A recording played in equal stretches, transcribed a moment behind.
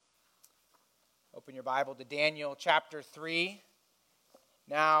Open your Bible to Daniel chapter 3.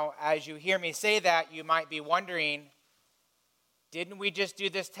 Now, as you hear me say that, you might be wondering, didn't we just do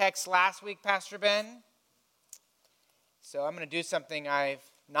this text last week, Pastor Ben? So I'm going to do something I've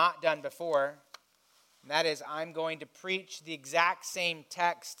not done before, and that is I'm going to preach the exact same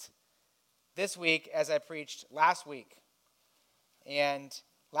text this week as I preached last week. And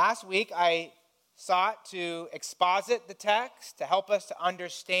last week I sought to exposit the text to help us to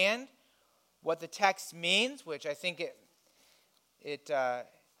understand what the text means, which I think it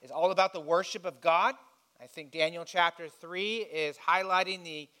is all about the worship of God. I think Daniel chapter 3 is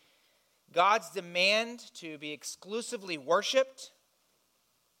highlighting God's demand to be exclusively worshiped.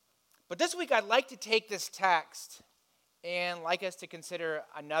 But this week I'd like to take this text and like us to consider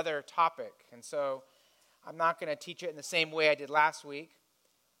another topic. And so I'm not going to teach it in the same way I did last week,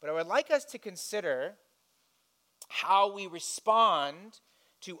 but I would like us to consider how we respond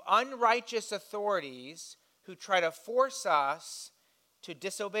to unrighteous authorities who try to force us to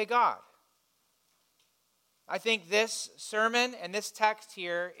disobey God. I think this sermon and this text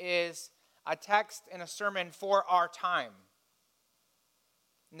here is a text and a sermon for our time.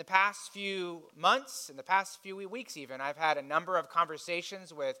 In the past few months, in the past few weeks even, I've had a number of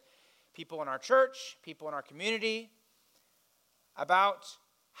conversations with people in our church, people in our community, about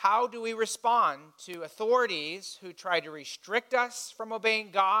how do we respond to authorities who try to restrict us from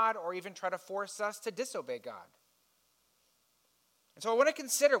obeying God or even try to force us to disobey God. And so I want to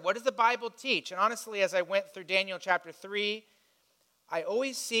consider, what does the Bible teach? And honestly, as I went through Daniel chapter 3, I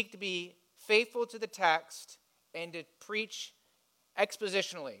always seek to be faithful to the text and to preach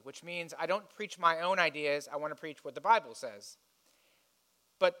expositionally, which means I don't preach my own ideas. I want to preach what the Bible says.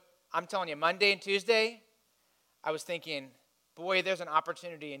 But I'm telling you, Monday and Tuesday, I was thinking, boy, there's an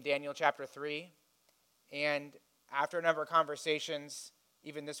opportunity in Daniel chapter 3. And after a number of conversations,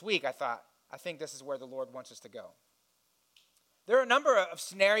 even this week, I think this is where the Lord wants us to go. There are a number of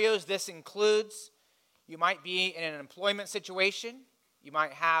scenarios this includes. You might be in an employment situation. You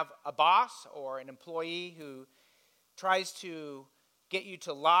might have a boss or an employee who tries to get you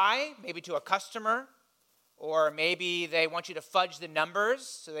to lie, maybe to a customer, or maybe they want you to fudge the numbers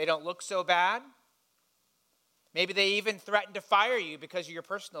so they don't look so bad. Maybe they even threaten to fire you because of your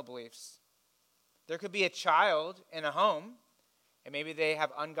personal beliefs. There could be a child in a home, and maybe they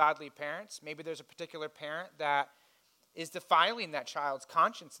have ungodly parents. Maybe there's a particular parent that is defiling that child's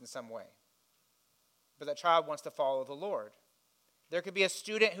conscience in some way, but that child wants to follow the Lord. There could be a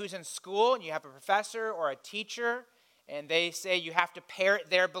student who's in school, and you have a professor or a teacher, and they say you have to parrot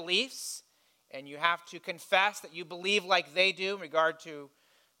their beliefs, and you have to confess that you believe like they do in regard to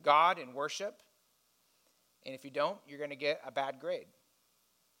God and worship. And if you don't, you're going to get a bad grade.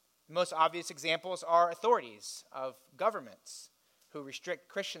 The most obvious examples are authorities of governments who restrict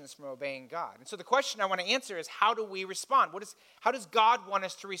Christians from obeying God. And so the question I want to answer is, how do we respond? How does God want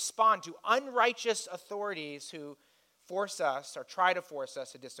us to respond to unrighteous authorities who force us or try to force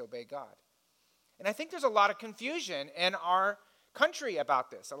us to disobey God? And I think there's a lot of confusion in our country about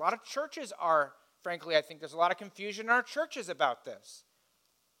this. A lot of churches frankly, I think there's a lot of confusion in our churches about this.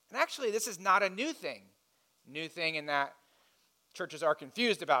 And actually, this is not a new thing. New thing in that churches are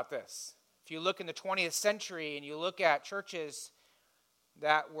confused about this. If you look in the 20th century and you look at churches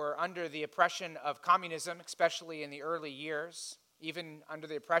that were under the oppression of communism, especially in the early years, even under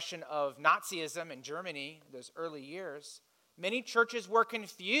the oppression of Nazism in Germany, those early years, many churches were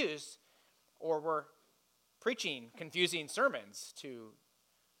confused or were preaching confusing sermons to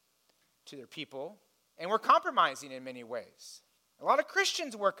their people and were compromising in many ways. A lot of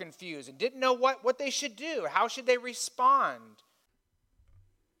Christians were confused and didn't know what they should do. How should they respond?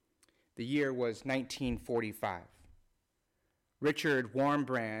 The year was 1945. Richard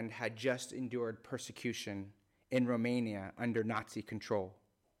Wurmbrand had just endured persecution in Romania under Nazi control.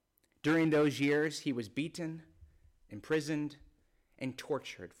 During those years, he was beaten, imprisoned, and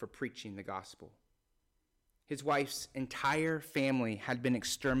tortured for preaching the gospel. His wife's entire family had been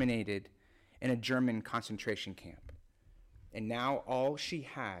exterminated in a German concentration camp. And now all she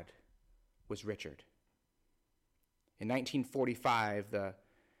had was Richard. In 1945, the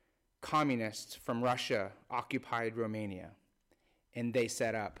communists from Russia occupied Romania, and they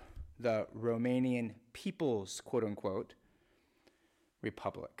set up the Romanian People's, quote-unquote,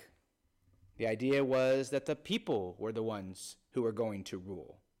 Republic. The idea was that the people were the ones who were going to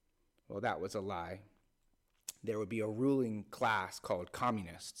rule. Well, that was a lie. There would be a ruling class called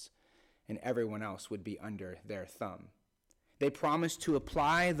communists, and everyone else would be under their thumb. They promised to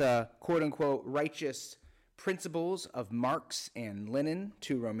apply the quote-unquote righteous principles of Marx and Lenin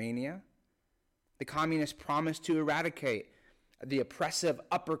to Romania. The communists promised to eradicate the oppressive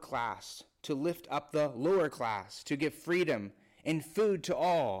upper class, to lift up the lower class, to give freedom and food to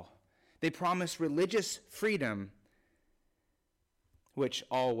all. They promised religious freedom, which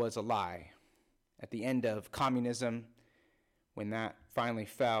all was a lie. At the end of communism, when that finally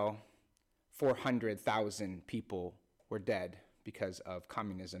fell, 400,000 people were dead because of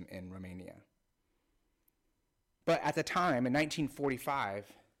communism in Romania. But at the time, in 1945,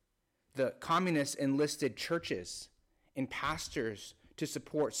 the communists enlisted churches and pastors to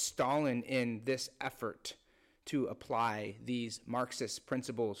support Stalin in this effort to apply these Marxist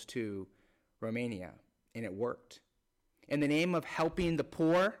principles to Romania, and it worked. In the name of helping the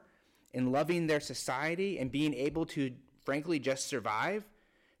poor and loving their society and being able to, frankly, just survive,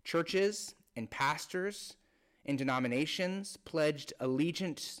 churches and pastors and denominations pledged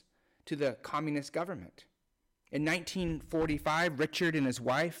allegiance to the communist government. In 1945, Richard and his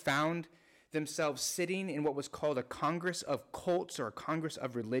wife found themselves sitting in what was called a Congress of Cults or a Congress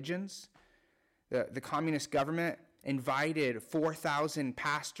of Religions. The communist government invited 4,000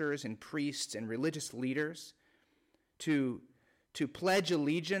 pastors and priests and religious leaders to pledge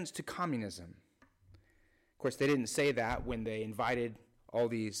allegiance to communism. Of course, they didn't say that when they invited all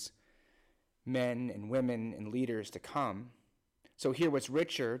these men and women and leaders to come. So here was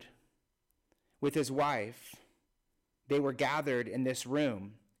Richard with his wife. They were gathered in this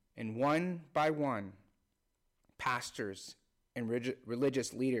room, and one by one, pastors and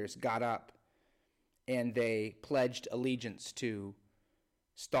religious leaders got up and they pledged allegiance to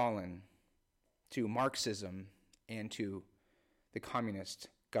Stalin, to Marxism, and to the communist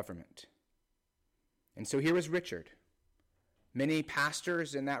government. And so here was Richard. Many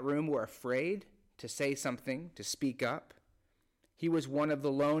pastors in that room were afraid to say something, to speak up. He was one of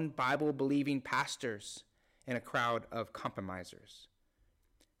the lone Bible-believing pastors in a crowd of compromisers.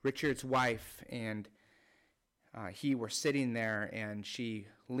 Richard's wife and he were sitting there, and she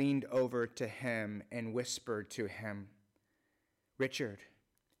leaned over to him and whispered to him, "Richard,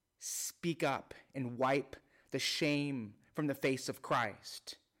 speak up and wipe the shame from the face of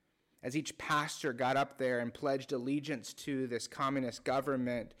Christ." As each pastor got up there and pledged allegiance to this communist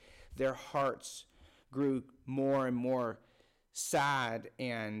government, their hearts grew more and more sad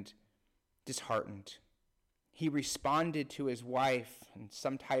and disheartened. He responded to his wife in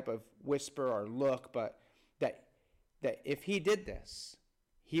some type of whisper or look, but that if he did this,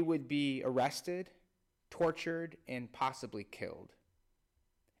 he would be arrested, tortured, and possibly killed.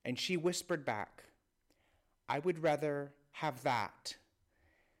 And she whispered back, "I would rather have that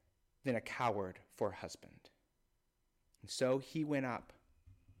than a coward for a husband." And so he went up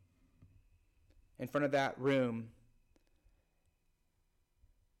in front of that room.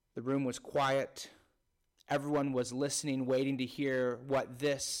 The room was quiet. Everyone was listening, waiting to hear what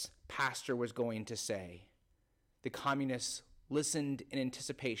this pastor was going to say. The communists listened in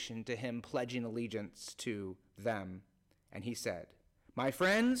anticipation to him pledging allegiance to them. And he said, "My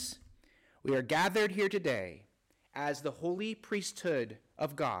friends, we are gathered here today as the holy priesthood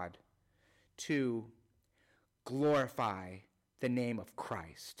of God to glorify the name of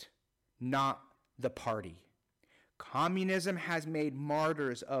Christ, not the party. Communism has made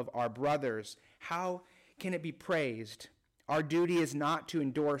martyrs of our brothers. How can it be praised? Our duty is not to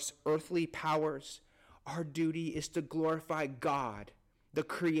endorse earthly powers. Our duty is to glorify God, the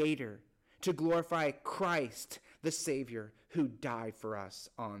Creator, to glorify Christ, the Savior, who died for us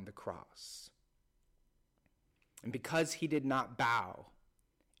on the cross." And because he did not bow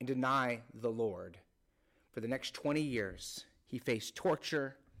and deny the Lord, for the next 20 years, he faced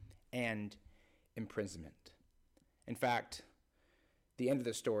torture and imprisonment. In fact, the end of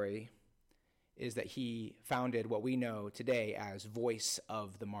the story is that he founded what we know today as Voice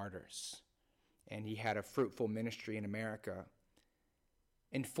of the Martyrs. And he had a fruitful ministry in America,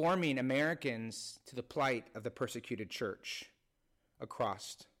 informing Americans to the plight of the persecuted church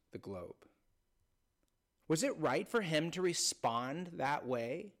across the globe. Was it right for him to respond that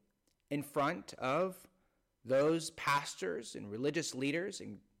way in front of those pastors and religious leaders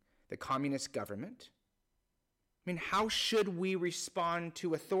in the communist government? I mean, how should we respond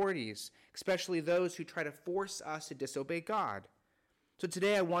to authorities, especially those who try to force us to disobey God? So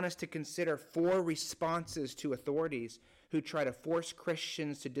today I want us to consider 4 responses to authorities who try to force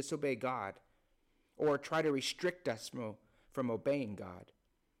Christians to disobey God or try to restrict us from obeying God.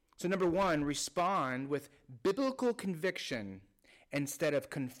 So number 1, respond with biblical conviction instead of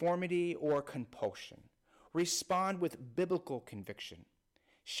conformity or compulsion. Respond with biblical conviction.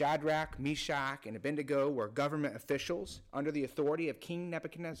 Shadrach, Meshach, and Abednego were government officials under the authority of King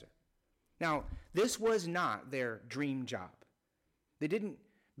Nebuchadnezzar. Now, this was not their dream job. They didn't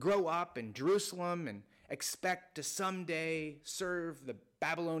grow up in Jerusalem and expect to someday serve the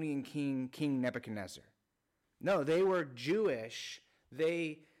Babylonian king, King Nebuchadnezzar. No, they were Jewish.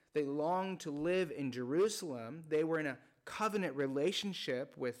 They longed to live in Jerusalem. They were in a covenant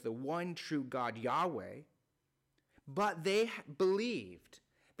relationship with the one true God, Yahweh. But they believed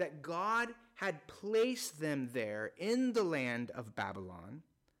that God had placed them there in the land of Babylon,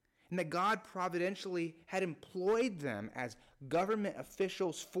 and that God providentially had employed them as government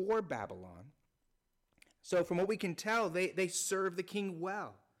officials for Babylon. So from what we can tell, they served the king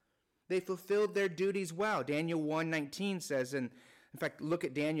well. They fulfilled their duties well. Daniel 1:19 says, and in fact, look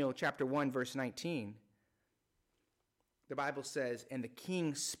at Daniel chapter 1, verse 19. The Bible says, and the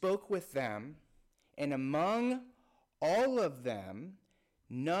king spoke with them, and among all of them,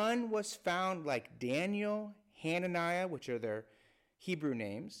 none was found like Daniel, Hananiah, which are their Hebrew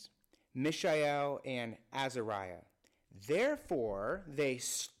names, Mishael, and Azariah. Therefore, they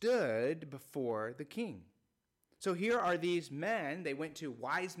stood before the king. So here are these men. They went to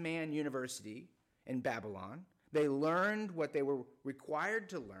Wise Man University in Babylon. They learned what they were required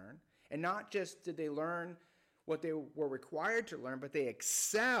to learn. And not just did they learn what they were required to learn, but they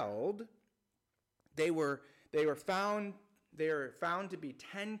excelled. They were found to be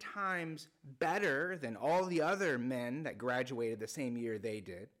 10 times better than all the other men that graduated the same year they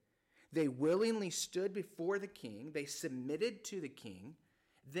did. They willingly stood before the king. They submitted to the king.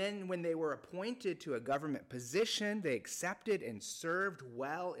 Then when they were appointed to a government position, they accepted and served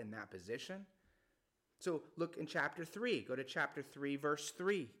well in that position. So look in chapter 3. Go to chapter 3, verse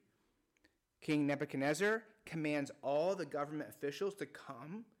 3. King Nebuchadnezzar commands all the government officials to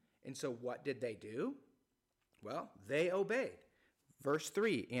come. And so what did they do? Well, they obeyed. Verse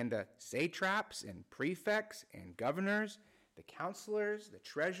 3, and the satraps and prefects and governors, the counselors, the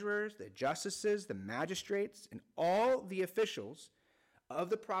treasurers, the justices, the magistrates, and all the officials of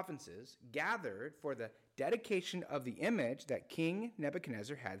the provinces gathered for the dedication of the image that King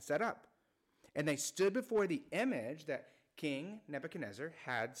Nebuchadnezzar had set up. And they stood before the image that King Nebuchadnezzar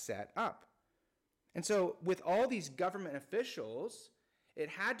had set up. And so with all these government officials, it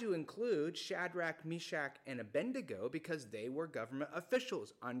had to include Shadrach, Meshach, and Abednego because they were government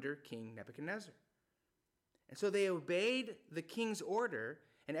officials under King Nebuchadnezzar. And so they obeyed the king's order,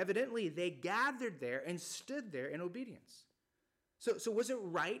 and evidently they gathered there and stood there in obedience. So was it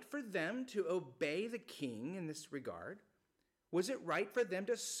right for them to obey the king in this regard? Was it right for them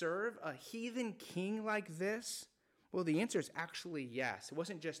to serve a heathen king like this? Well, the answer is actually yes. It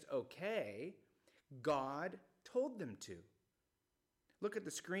wasn't just okay. God told them to. Look at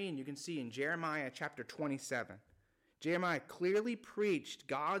the screen. You can see in Jeremiah chapter 27. Jeremiah clearly preached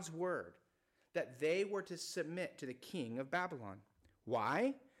God's word that they were to submit to the king of Babylon.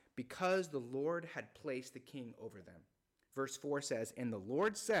 Why? Because the Lord had placed the king over them. Verse 4 says, and the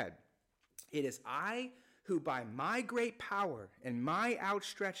Lord said, it is I who by my great power and my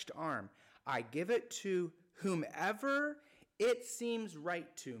outstretched arm, I give it to whomever it seems right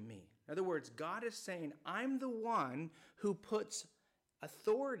to me. In other words, God is saying, I'm the one who puts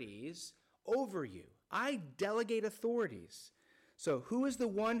authorities over you. I delegate authorities. So who is the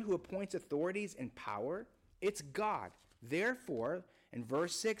one who appoints authorities and power? It's God. Therefore, in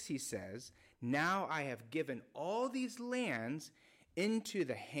verse 6 he says, now I have given all these lands into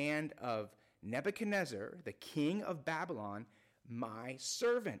the hand of Nebuchadnezzar, the king of Babylon, my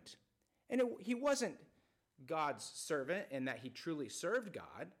servant. And he wasn't God's servant in that he truly served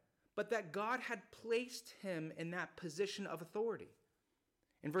God, but that God had placed him in that position of authority.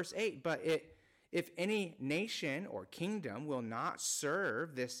 In verse 8, but if any nation or kingdom will not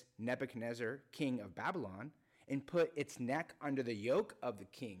serve this Nebuchadnezzar, king of Babylon, and put its neck under the yoke of the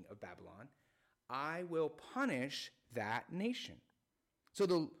king of Babylon, I will punish that nation. So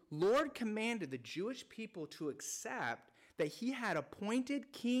the Lord commanded the Jewish people to accept that he had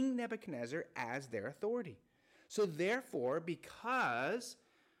appointed King Nebuchadnezzar as their authority. So therefore, because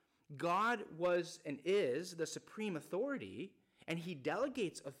God was and is the supreme authority, and he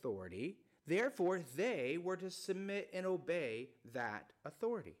delegates authority, therefore they were to submit and obey that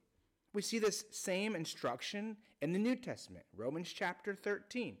authority. We see this same instruction in the New Testament. Romans chapter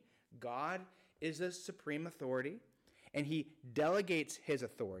 13. God is the supreme authority, and he delegates his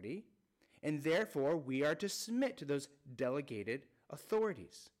authority, and therefore we are to submit to those delegated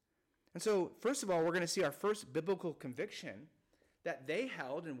authorities. And so, first of all, we're going to see our first biblical conviction that they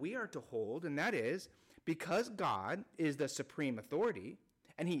held and we are to hold, and that is, because God is the supreme authority,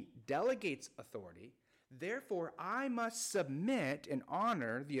 and he delegates authority, therefore I must submit and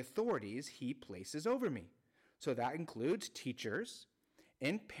honor the authorities he places over me. So that includes teachers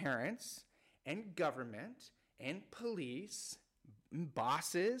and parents and government and police,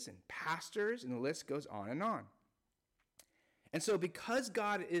 bosses and pastors, and the list goes on and on. And so because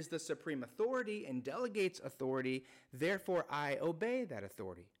God is the supreme authority and delegates authority, therefore I obey that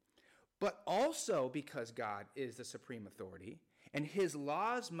authority. But also because God is the supreme authority, and his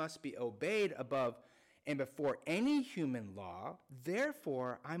laws must be obeyed above and before any human law,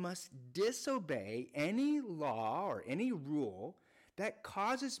 therefore I must disobey any law or any rule that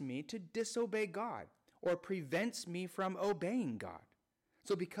causes me to disobey God or prevents me from obeying God.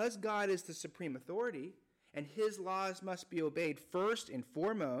 So because God is the supreme authority and his laws must be obeyed first and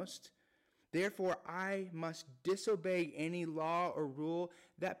foremost, therefore I must disobey any law or rule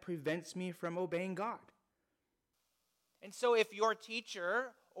that prevents me from obeying God. And so if your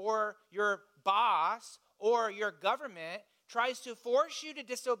teacher or your boss or your government tries to force you to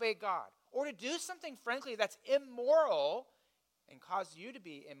disobey God or to do something, frankly, that's immoral and cause you to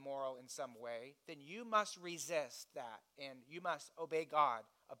be immoral in some way, then you must resist that and you must obey God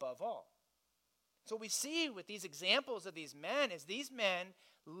above all. So what we see with these examples of these men is these men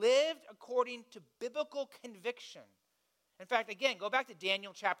lived according to biblical conviction. In fact, again, go back to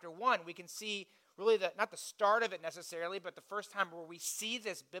Daniel chapter 1. We can see really not the start of it necessarily, but the first time where we see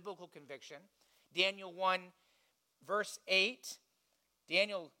this biblical conviction. Daniel 1, verse 8.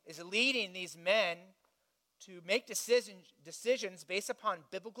 Daniel is leading these men to make decisions based upon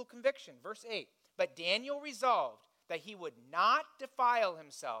biblical conviction. Verse 8. But Daniel resolved that he would not defile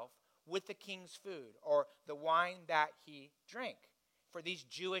himself with the king's food or the wine that he drank. For these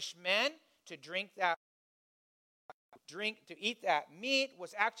Jewish men to eat that meat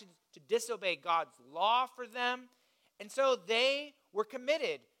was actually to disobey God's law for them. And so they were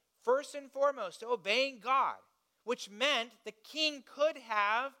committed, first and foremost, to obeying God, which meant the king could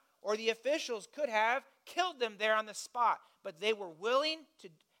have, or the officials could have, killed them there on the spot. But they were willing to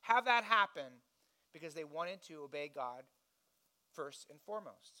have that happen because they wanted to obey God first and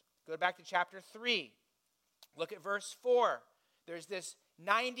foremost. Go back to chapter 3. Look at verse 4. There's this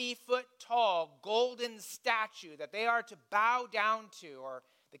 90-foot tall golden statue that they are to bow down to, or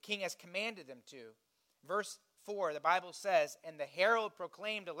the king has commanded them to. Verse 4, the Bible says, and the herald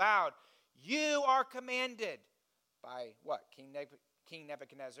proclaimed aloud, you are commanded by what? King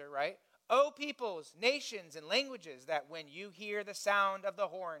Nebuchadnezzar, right? O peoples, nations, and languages, that when you hear the sound of the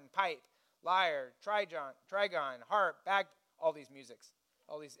horn, pipe, lyre, trigon, harp, all these musics,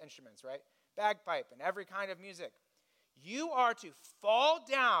 all these instruments, right? Bagpipe and every kind of music. You are to fall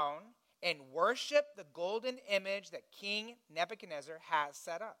down and worship the golden image that King Nebuchadnezzar has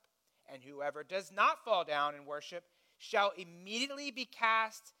set up. And whoever does not fall down and worship shall immediately be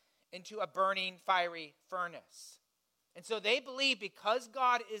cast into a burning fiery furnace. And so they believe because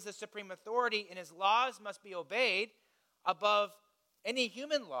God is the supreme authority and his laws must be obeyed above any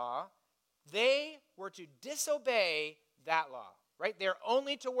human law, they were to disobey that law. Right? They're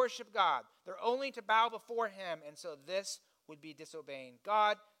only to worship God. They're only to bow before him. And so this would be disobeying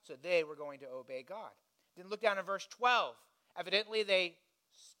God. So they were going to obey God. Then look down in verse 12. Evidently they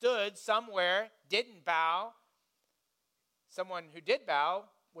stood somewhere, didn't bow. Someone who did bow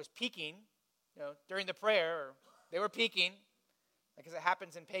was peeking, during the prayer. Or they were peeking, because it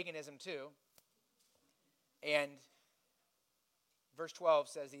happens in paganism too. And verse 12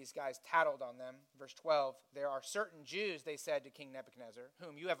 says these guys tattled on them. Verse 12, there are certain Jews, they said to King Nebuchadnezzar,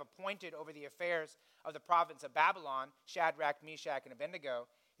 whom you have appointed over the affairs of the province of Babylon, Shadrach, Meshach, and Abednego.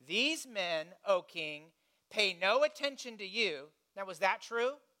 These men, O king, pay no attention to you. Now, was that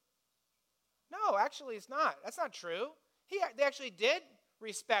true? No, actually it's not. That's not true. They actually did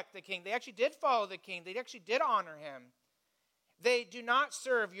respect the king. They actually did follow the king. They actually did honor him. They do not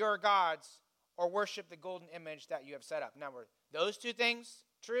serve your gods or worship the golden image that you have set up. Now, were those two things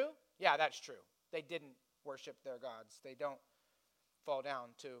true? Yeah, that's true. They didn't worship their gods. They don't fall down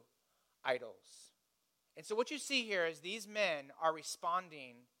to idols. And so what you see here is these men are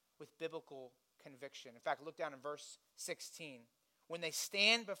responding with biblical conviction. In fact, look down in verse 16. When they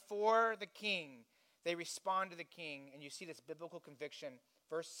stand before the king, they respond to the king, and you see this biblical conviction.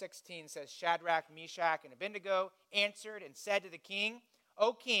 Verse 16 says, Shadrach, Meshach, and Abednego answered and said to the king,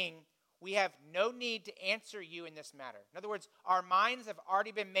 O king, we have no need to answer you in this matter. In other words, our minds have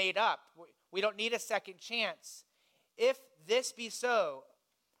already been made up. We don't need a second chance. If this be so,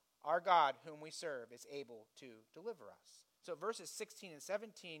 our God, whom we serve, is able to deliver us. So verses 16 and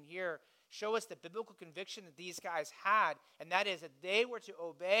 17 here show us the biblical conviction that these guys had, and that is that they were to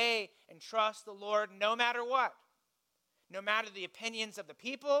obey and trust the Lord no matter what. No matter the opinions of the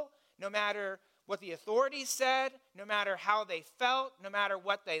people, no matter what the authorities said, no matter how they felt, no matter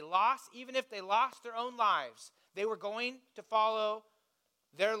what they lost, even if they lost their own lives, they were going to follow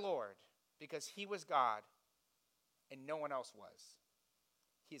their Lord because he was God and no one else was.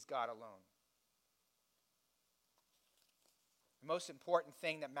 he's God alone. The most important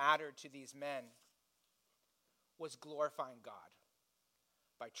thing that mattered to these men was glorifying God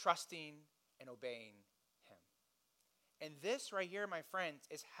by trusting and obeying him. And this right here, my friends,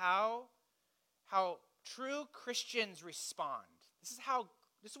 is how true Christians respond. This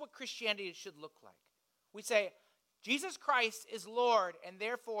is what Christianity should look like. We say, Jesus Christ is Lord, and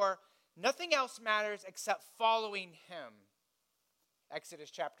therefore nothing else matters except following him.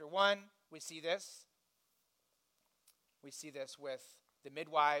 Exodus chapter 1, we see this. We see this with the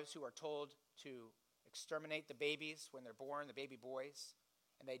midwives who are told to exterminate the babies when they're born, the baby boys.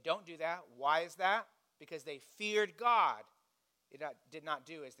 And they don't do that. Why is that? Because they feared God. They did not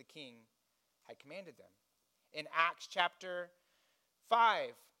do as the king had commanded them. In Acts chapter 5,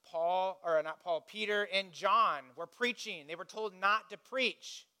 Peter and John were preaching. They were told not to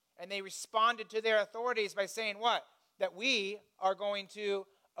preach. And they responded to their authorities by saying what? That we are going to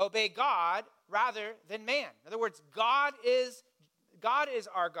obey God rather than man. In other words, God is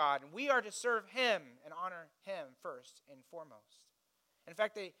our God, and we are to serve him and honor him first and foremost. In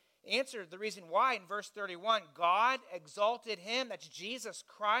fact, they answered the reason why in verse 31. God exalted him, that's Jesus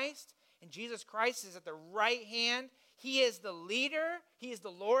Christ, and Jesus Christ is at the right hand. He is the leader, he is the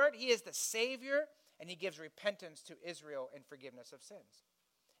Lord, he is the Savior, and he gives repentance to Israel and forgiveness of sins.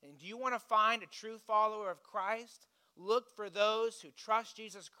 And do you want to find a true follower of Christ? Look for those who trust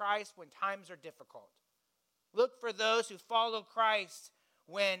Jesus Christ when times are difficult. Look for those who follow Christ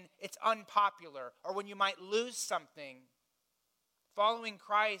when it's unpopular or when you might lose something. Following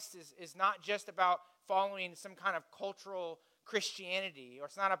Christ is not just about following some kind of cultural Christianity, or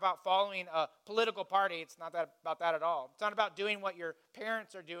it's not about following a political party. It's not about that at all. It's not about doing what your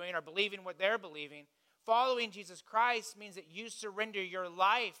parents are doing or believing what they're believing. Following Jesus Christ means that you surrender your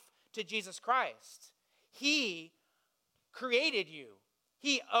life to Jesus Christ. He created you.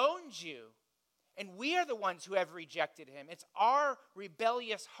 He owns you. And we are the ones who have rejected him. It's our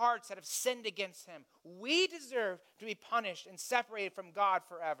rebellious hearts that have sinned against him. We deserve to be punished and separated from God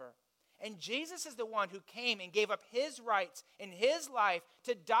forever. And Jesus is the one who came and gave up his rights in his life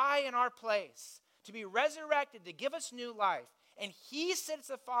to die in our place, to be resurrected, to give us new life. And he sits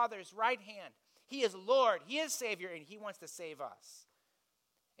at the Father's right hand. He is Lord, he is Savior, and he wants to save us.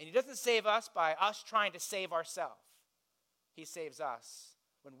 And he doesn't save us by us trying to save ourselves. He saves us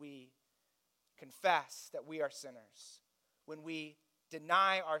when we confess that we are sinners. When we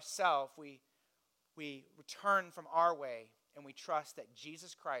deny ourselves, we return from our way and we trust that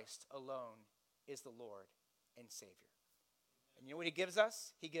Jesus Christ alone is the Lord and Savior. And you know what he gives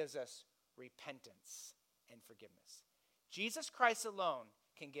us? He gives us repentance and forgiveness. Jesus Christ alone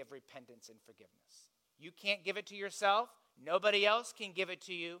can give repentance and forgiveness. You can't give it to yourself. Nobody else can give it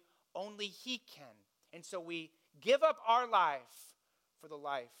to you. Only he can. And so we give up our life for the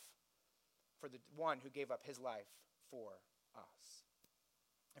one who gave up his life for us.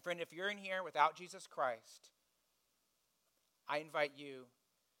 And friend, if you're in here without Jesus Christ, I invite you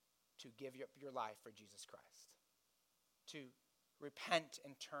to give up your life for Jesus Christ, to repent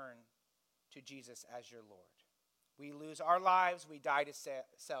and turn to Jesus as your Lord. We lose our lives, we die to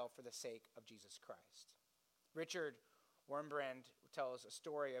self for the sake of Jesus Christ. Richard Wurmbrand tells a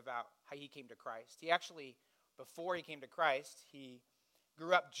story about how he came to Christ. He actually, before he came to Christ, he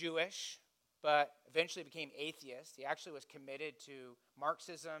grew up Jewish, but eventually became atheist. He actually was committed to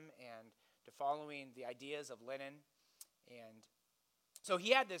Marxism and to following the ideas of Lenin. And so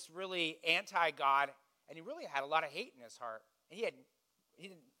he had this really anti-God, and he really had a lot of hate in his heart. And he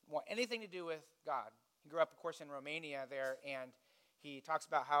didn't want anything to do with God. He grew up, of course, in Romania there, and he talks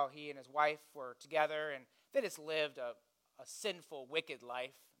about how he and his wife were together, and they just lived a sinful, wicked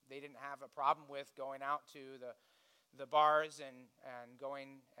life. They didn't have a problem with going out to the bars and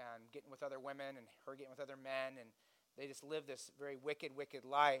going and getting with other women and her getting with other men, and they just lived this very wicked, wicked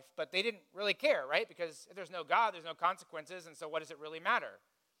life. But they didn't really care, right? Because if there's no God, there's no consequences, and so what does it really matter?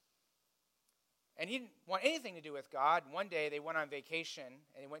 And he didn't want anything to do with God. And one day they went on vacation,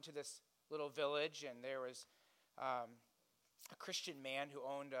 and they went to this little village, and there was a Christian man who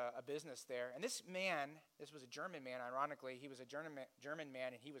owned a business there. And this was a German man, ironically. He was a German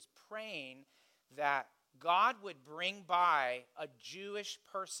man, and he was praying that God would bring by a Jewish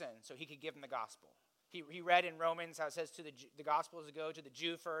person so he could give him the gospel. He read in Romans how it says to the gospel is to go to the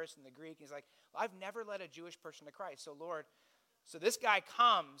Jew first and the Greek. He's like, well, I've never led a Jewish person to Christ. So Lord, so this guy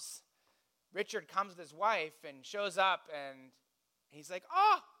comes, Richard comes with his wife and shows up, and he's like,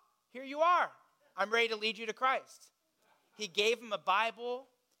 oh, here you are. I'm ready to lead you to Christ. He gave him a Bible,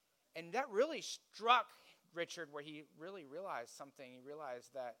 and that really struck Richard where he really realized something. He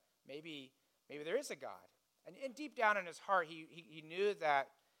realized that maybe there is a God. And deep down in his heart, he knew that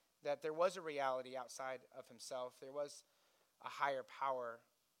that there was a reality outside of himself. There was a higher power.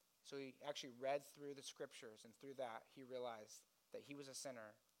 So he actually read through the scriptures, and through that he realized that he was a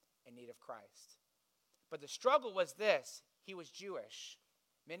sinner in need of Christ. But the struggle was this: he was Jewish.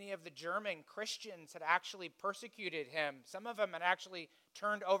 Many of the German Christians had actually persecuted him. Some of them had actually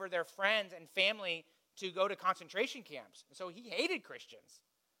turned over their friends and family to go to concentration camps. And so he hated Christians.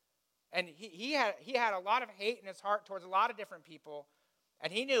 And he had a lot of hate in his heart towards a lot of different people.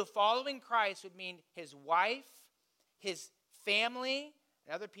 And he knew following Christ would mean his wife, his family,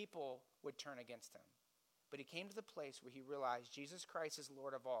 and other people would turn against him. But he came to the place where he realized Jesus Christ is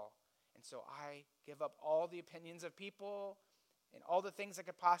Lord of all. And so I give up all the opinions of people and all the things that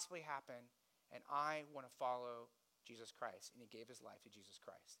could possibly happen, and I want to follow Jesus Christ. And he gave his life to Jesus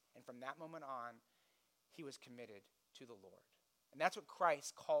Christ. And from that moment on, he was committed to the Lord. And that's what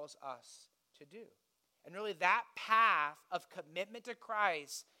Christ calls us to do. And really that path of commitment to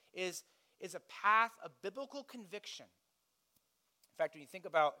Christ is a path of biblical conviction. In fact, if you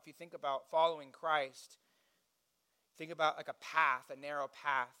think about following Christ, think about like a path, a narrow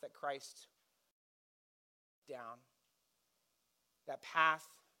path that Christ down. That path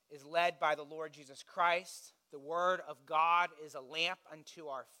is led by the Lord Jesus Christ. The word of God is a lamp unto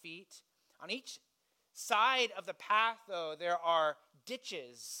our feet. On each side of the path, though, there are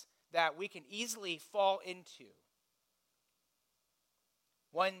ditches that we can easily fall into.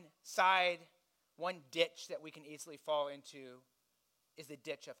 One side, one ditch that we can easily fall into is the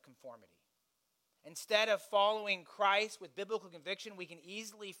ditch of conformity. Instead of following Christ with biblical conviction, we can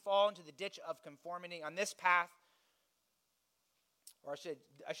easily fall into the ditch of conformity. On this path, or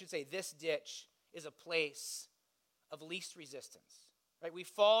I should say this ditch is a place of least resistance. Right? We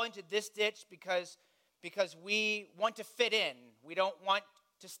fall into this ditch because we want to fit in. We don't want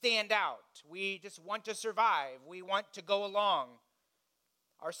to stand out. We just want to survive. We want to go along.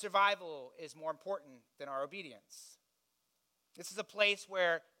 Our survival is more important than our obedience. This is a place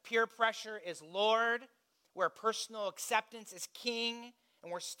where peer pressure is Lord, where personal acceptance is king,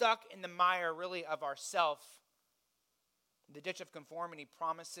 and we're stuck in the mire really of ourself. The ditch of conformity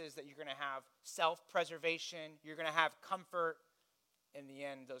promises that you're going to have self-preservation, you're going to have comfort. In the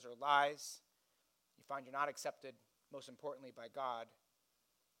end, those are lies. You find you're not accepted, most importantly, by God,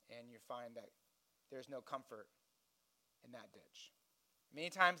 and you find that there's no comfort in that ditch. Many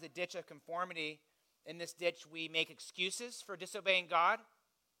times the ditch of conformity, in this ditch we make excuses for disobeying God.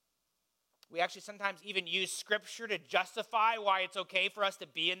 We actually sometimes even use Scripture to justify why it's okay for us to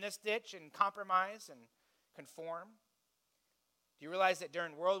be in this ditch and compromise and conform. Do you realize that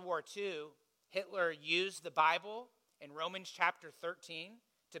during World War II, Hitler used the Bible in Romans chapter 13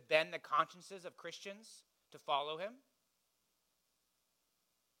 to bend the consciences of Christians to follow him?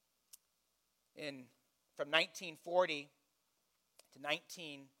 From 1940 to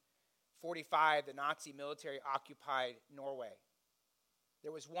 1945, the Nazi military occupied Norway.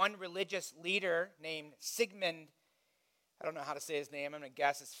 There was one religious leader named Sigmund, I don't know how to say his name, I'm going to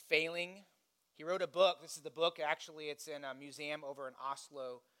guess it's Failing. He wrote a book. This is the book, actually. It's in a museum over in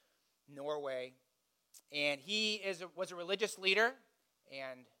Oslo, Norway. And he was a religious leader.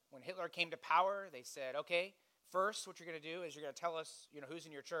 And when Hitler came to power, they said, okay, first what you're going to do is you're going to tell us, who's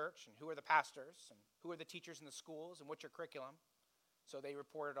in your church and who are the pastors and who are the teachers in the schools and what's your curriculum. So they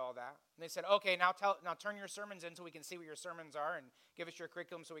reported all that. And they said, okay, now turn your sermons in so we can see what your sermons are and give us your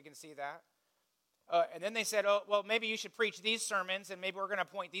curriculum so we can see that. And then they said, oh, well, maybe you should preach these sermons, and maybe we're going to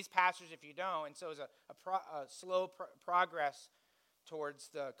appoint these pastors if you don't. And so it was a slow progress towards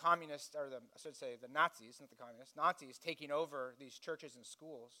the communists, or the Nazis, not the communists, Nazis taking over these churches and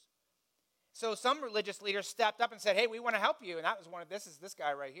schools. So some religious leaders stepped up and said, hey, we want to help you. And that was this is this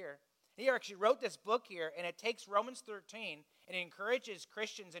guy right here. He actually wrote this book here, and it takes Romans 13, and it encourages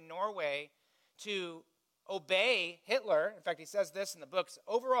Christians in Norway to obey Hitler. In fact, he says this in the books.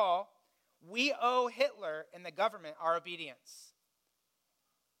 Overall, we owe Hitler and the government our obedience.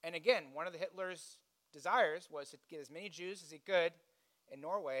 And again, one of Hitler's desires was to get as many Jews as he could in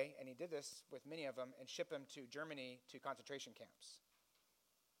Norway, and he did this with many of them, and ship them to Germany to concentration camps.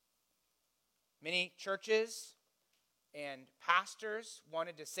 Many churches and pastors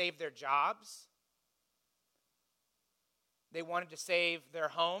wanted to save their jobs. They wanted to save their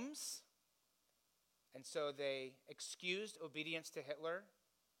homes. And so they excused obedience to Hitler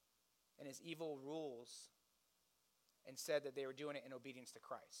and his evil rules and said that they were doing it in obedience to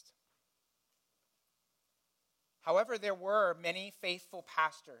Christ. However, there were many faithful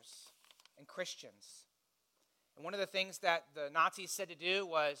pastors and Christians. And one of the things that the Nazis said to do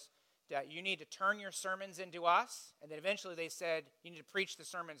was that you need to turn your sermons into us. And then eventually they said, you need to preach the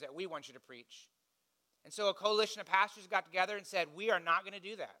sermons that we want you to preach. And so a coalition of pastors got together and said, we are not going to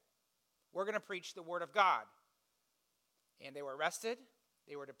do that. we're going to preach the word of God. And they were arrested.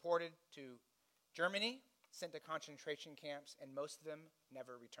 They were deported to Germany, sent to concentration camps, and most of them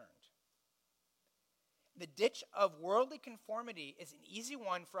never returned. The ditch of worldly conformity is an easy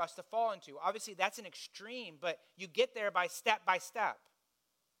one for us to fall into. Obviously, that's an extreme, but you get there by step.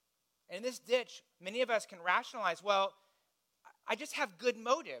 And in this ditch, many of us can rationalize, well, I just have good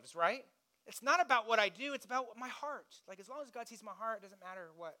motives, right? It's not about what I do, it's about my heart. Like, as long as God sees my heart, it doesn't matter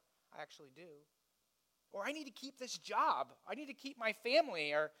what I actually do. Or I need to keep this job. I need to keep my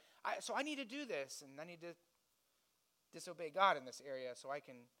family. So I need to do this, and I need to disobey God in this area so I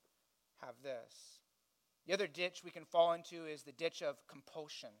can have this. The other ditch we can fall into is the ditch of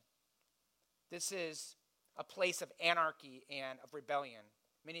compulsion. This is a place of anarchy and of rebellion.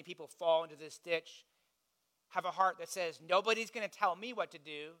 Many people fall into this ditch, have a heart that says, nobody's going to tell me what to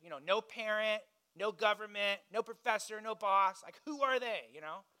do. No parent, no government, no professor, no boss. Like, who are they,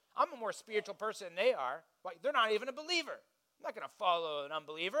 I'm a more spiritual person than they are. Like, they're not even a believer. I'm not going to follow an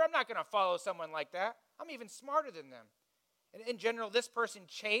unbeliever. I'm not going to follow someone like that. I'm even smarter than them. And in general, this person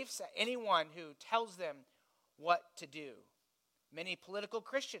chafes at anyone who tells them what to do. Many political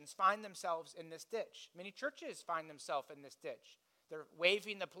Christians find themselves in this ditch. Many churches find themselves in this ditch. They're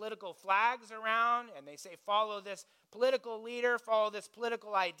waving the political flags around, and they say, follow this political leader, follow this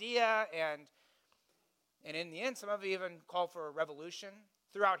political idea, and in the end, some of you even call for a revolution.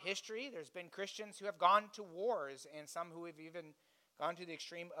 Throughout history, there's been Christians who have gone to wars, and some who have even gone to the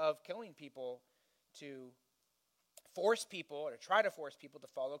extreme of killing people to force people, or to try to force people to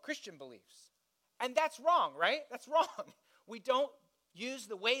follow Christian beliefs. And that's wrong, right? That's wrong. We don't use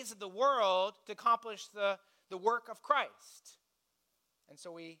the ways of the world to accomplish the work of Christ. And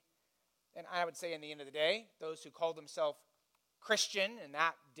so and I would say in the end of the day, those who call themselves Christian in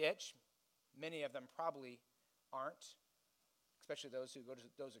that ditch, many of them probably aren't, especially those who go to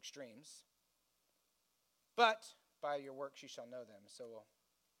those extremes. But by your works you shall know them. So we'll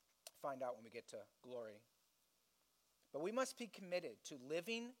find out when we get to glory. But we must be committed to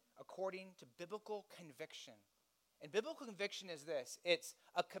living according to biblical conviction. And biblical conviction is this. It's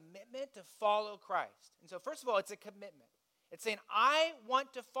a commitment to follow Christ. And so first of all, it's a commitment. It's saying, I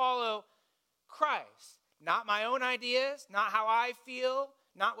want to follow Christ. Not my own ideas, not how I feel,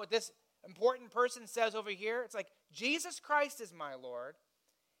 not what this important person says over here. It's like, Jesus Christ is my Lord.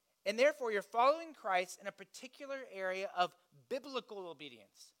 And therefore, you're following Christ in a particular area of biblical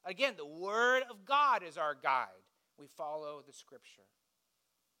obedience. Again, the Word of God is our guide. We follow the Scripture.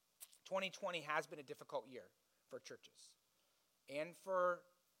 2020 has been a difficult year for churches and for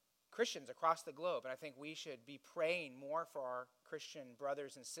Christians across the globe. And I think we should be praying more for our Christian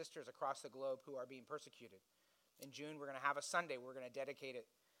brothers and sisters across the globe who are being persecuted. In June, we're going to have a Sunday. We're going to dedicate it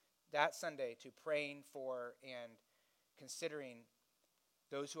that Sunday to praying for and considering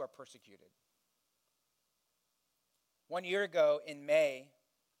those who are persecuted. 1 year ago in May,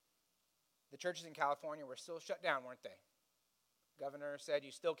 the churches in California were still shut down, weren't they? Governor said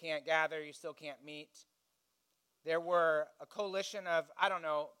you still can't gather, you still can't meet. There were a coalition of,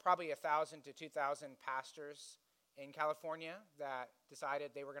 probably 1,000 to 2,000 pastors in California that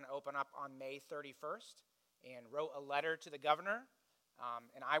decided they were going to open up on May 31st and wrote a letter to the governor.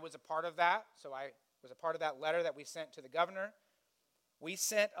 And I was a part of that, so I was a part of that letter that we sent to the governor. We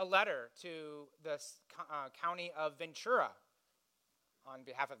sent a letter to the county of Ventura on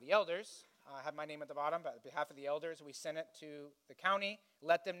behalf of the elders. I have my name at the bottom, but on behalf of the elders, we sent it to the county,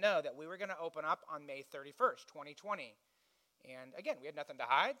 let them know that we were going to open up on May 31st, 2020. And again, we had nothing to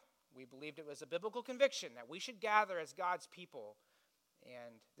hide. We believed it was a biblical conviction that we should gather as God's people.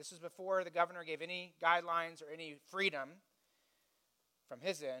 And this was before the governor gave any guidelines or any freedom from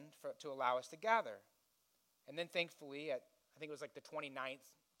his end to allow us to gather. And then thankfully, I think it was like the 29th,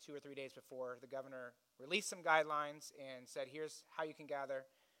 2 or 3 days before, the governor released some guidelines and said, here's how you can gather.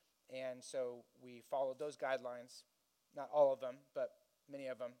 And so we followed those guidelines, not all of them, but many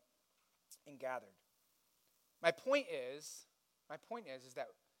of them, and gathered. My point is that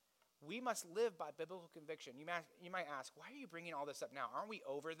we must live by biblical conviction. You might ask, why are you bringing all this up now? Aren't we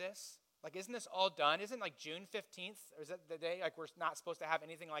over this? Like, isn't this all done? Isn't like June 15th, or is that the day like we're not supposed to have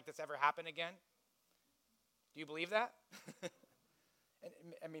anything like this ever happen again? Do you believe that?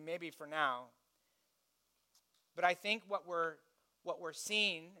 Maybe for now. But I think what we're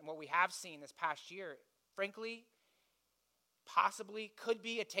seeing and what we have seen this past year, frankly, possibly could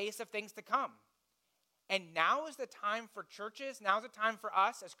be a taste of things to come. And now is the time for churches, now is the time for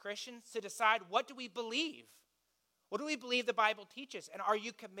us as Christians to decide, what do we believe? What do we believe the Bible teaches? And are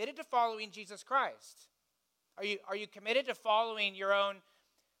you committed to following Jesus Christ? Are you committed to following your own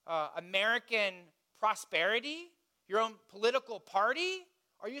American prosperity, your own political party?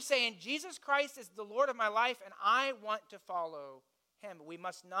 Are you saying Jesus Christ is the Lord of my life and I want to follow him? We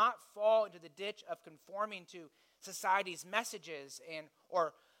must not fall into the ditch of conforming to society's messages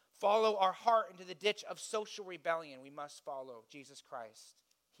or follow our heart into the ditch of social rebellion. We must follow Jesus Christ.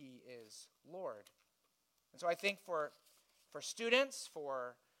 He is Lord. And so I think for students,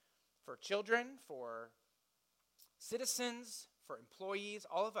 for children, for citizens, for employees,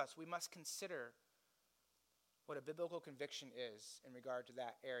 all of us, we must consider what a biblical conviction is in regard to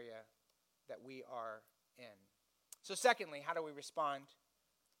that area that we are in. So secondly, how do we respond?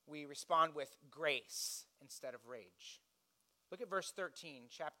 We respond with grace instead of rage. Look at verse 13,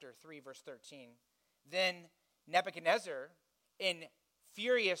 chapter 3, verse 13. Then Nebuchadnezzar, in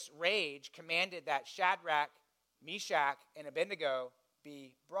furious rage, commanded that Shadrach, Meshach, and Abednego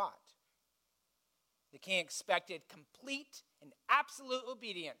be brought. The king expected complete and absolute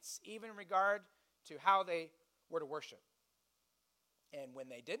obedience, even in regard to how they were to worship. And when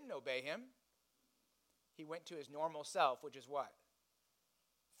they didn't obey him, he went to his normal self, which is what?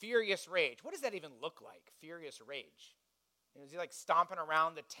 Furious rage. What does that even look like, furious rage? Is he like stomping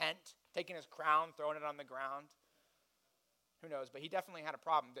around the tent, taking his crown, throwing it on the ground? Who knows? But he definitely had a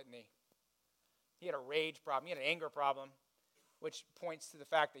problem, didn't he? He had a rage problem. He had an anger problem, which points to the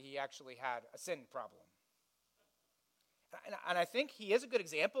fact that he actually had a sin problem. And I think he is a good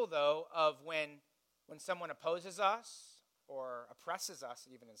example, though, of when someone opposes us or oppresses us,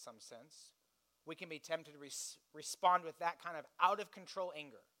 even in some sense, we can be tempted to respond with that kind of out-of-control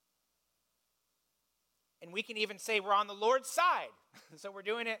anger. And we can even say we're on the Lord's side, so we're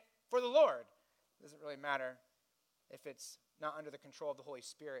doing it for the Lord. It doesn't really matter if it's not under the control of the Holy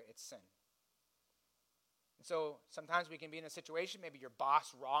Spirit, it's sin. And so sometimes we can be in a situation, maybe your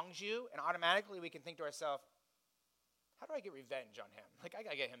boss wrongs you, and automatically we can think to ourselves, how do I get revenge on him? Like, I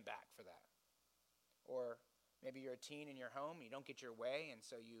got to get him back for that. Or maybe you're a teen in your home, you don't get your way, and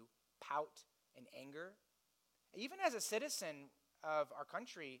so you pout in anger. Even as a citizen of our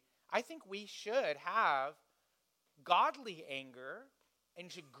country, I think we should have godly anger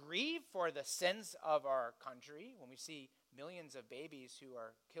and should grieve for the sins of our country. When we see millions of babies who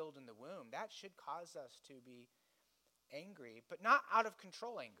are killed in the womb, that should cause us to be angry, but not out of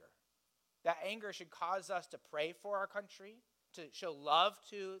control anger. That anger should cause us to pray for our country, to show love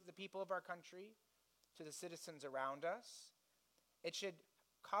to the people of our country, to the citizens around us. It should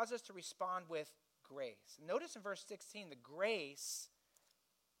cause us to respond with grace. Notice in verse 16 the grace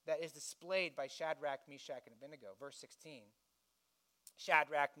that is displayed by Shadrach, Meshach, and Abednego. Verse 16.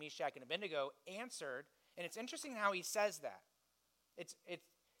 Shadrach, Meshach, and Abednego answered, and it's interesting how he says that. It's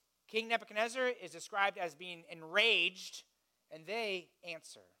King Nebuchadnezzar is described as being enraged, and they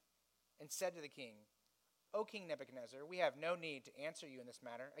answer and said to the king, O King Nebuchadnezzar, we have no need to answer you in this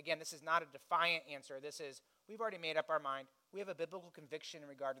matter. Again, this is not a defiant answer. This is, we've already made up our mind. We have a biblical conviction in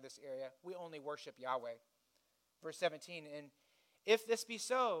regard to this area. We only worship Yahweh. Verse 17, and if this be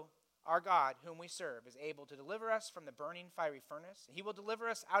so, our God, whom we serve, is able to deliver us from the burning fiery furnace. He will deliver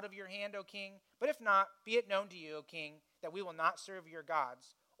us out of your hand, O king. But if not, be it known to you, O king, that we will not serve your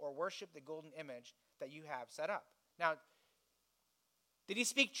gods or worship the golden image that you have set up. Now, did he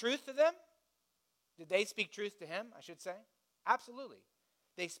speak truth to them? Did they speak truth to him, I should say? Absolutely.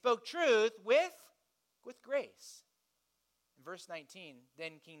 They spoke truth with grace. In verse 19,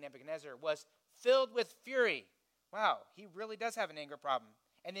 then King Nebuchadnezzar was filled with fury. Wow, he really does have an anger problem.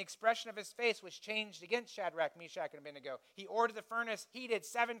 And the expression of his face was changed against Shadrach, Meshach, and Abednego. He ordered the furnace heated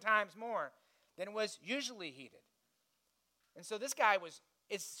 7 times more than it was usually heated. And so this guy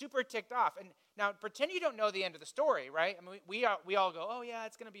is super ticked off. And now pretend you don't know the end of the story, right? I mean, we all go, oh yeah,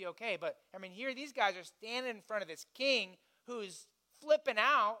 it's going to be okay. But I mean, here these guys are standing in front of this king who's flipping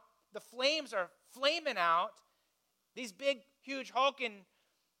out. The flames are flaming out. These big, huge, hulking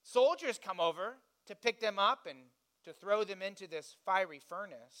soldiers come over to pick them up and to throw them into this fiery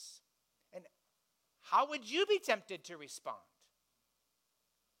furnace. And how would you be tempted to respond?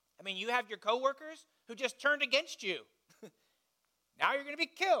 I mean, you have your coworkers who just turned against you. Now you're going to be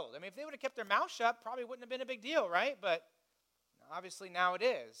killed. I mean, if they would have kept their mouth shut, probably wouldn't have been a big deal, right? But obviously now it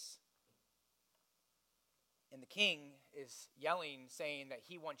is. And the king is yelling, saying that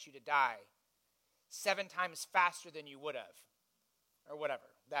he wants you to die 7 times faster than you would have, or whatever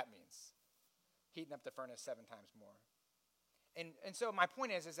that means. Heating up the furnace 7 times more. And so my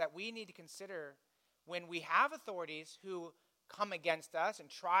point is that we need to consider when we have authorities who come against us and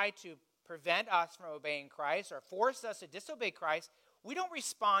try to prevent us from obeying Christ or force us to disobey Christ, we don't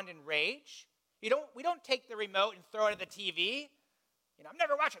respond in rage. We don't take the remote and throw it at the TV. I'm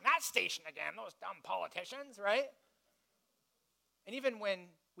never watching that station again, those dumb politicians, right? And even when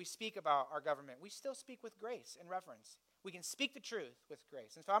we speak about our government, we still speak with grace and reverence. We can speak the truth with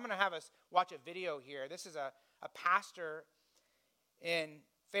grace. And so I'm going to have us watch a video here. This is a pastor in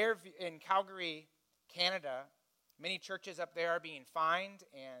Calgary, Canada. Many churches up there are being fined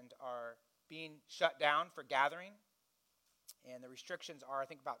and are being shut down for gathering. And the restrictions are, I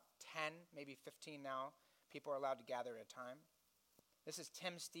think, about 10, maybe 15 now. People are allowed to gather at a time. This is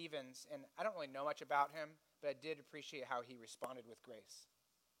Tim Stevens, and I don't really know much about him, but I did appreciate how he responded with grace.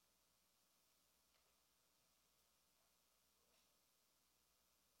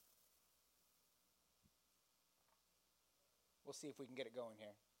 We'll see if we can get it going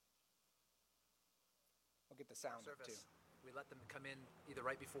here. We'll get the sound up too. We let them come in either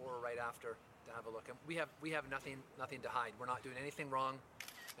right before or right after to have a look. And we have nothing to hide. We're not doing anything wrong,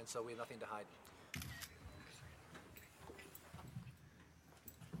 and so we have nothing to hide.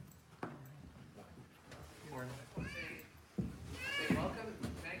 Good morning. Say welcome,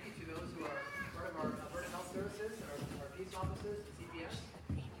 thank you to those who are part of our Alberta Health Services, our peace officers, CPS.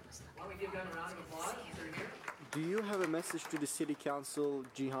 Why don't we give them a round of applause? They're here. Do you have a message to the City Council,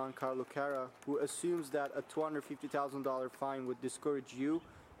 Jihan Carlucara, who assumes that a $250,000 fine would discourage you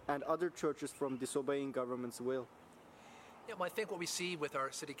and other churches from disobeying government's will? Yeah, well, I think what we see with our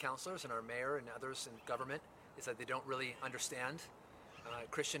city councilors and our mayor and others in government is that they don't really understand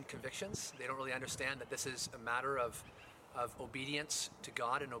Christian convictions. They don't really understand that this is a matter of obedience to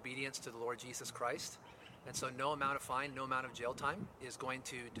God and obedience to the Lord Jesus Christ. And so no amount of fine, no amount of jail time is going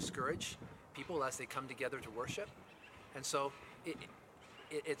to discourage people as they come together to worship. And so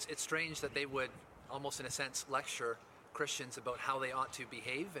it's strange that they would almost in a sense lecture Christians about how they ought to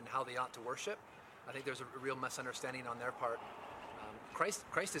behave and how they ought to worship. I think there's a real misunderstanding on their part.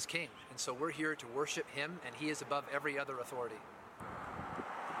 Christ is king, and so we're here to worship him, and he is above every other authority.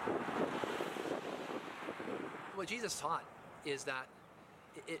 What Jesus taught is that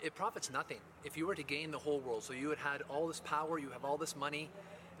it profits nothing if you were to gain the whole world. So you had all this power, you have all this money,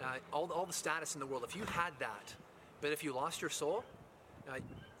 all the status in the world. If you had that, but if you lost your soul,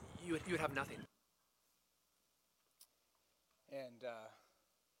 you would have nothing. And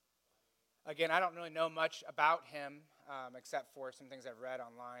again, I don't really know much about him except for some things I've read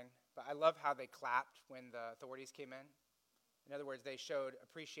online. But I love how they clapped when the authorities came in. In other words, they showed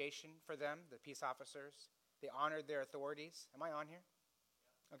appreciation for them, the peace officers. They honored their authorities. Am I on here?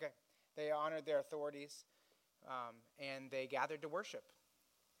 Okay. They honored their authorities, and they gathered to worship.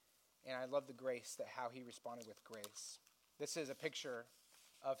 And I love the grace, that how he responded with grace. This is a picture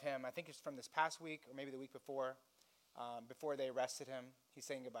of him. I think it's from this past week or maybe the week before. Before they arrested him, he's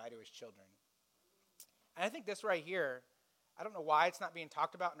saying goodbye to his children. And I think this right here, I don't know why it's not being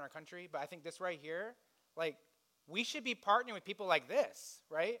talked about in our country, but I think this right here, like, we should be partnering with people like this,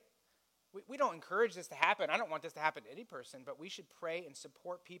 right? We don't encourage this to happen. I don't want this to happen to any person, but we should pray and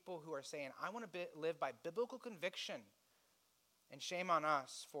support people who are saying, I want to live by biblical conviction. And shame on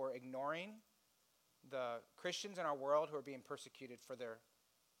us for ignoring the Christians in our world who are being persecuted for their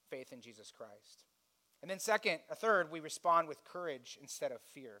faith in Jesus Christ. And then third, we respond with courage instead of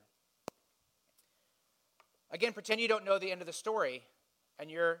fear. Again, pretend you don't know the end of the story,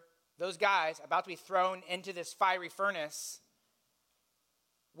 and you're those guys about to be thrown into this fiery furnace.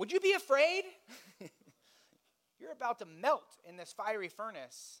 Would you be afraid? You're about to melt in this fiery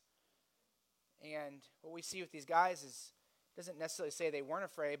furnace. And what we see with these guys doesn't necessarily say they weren't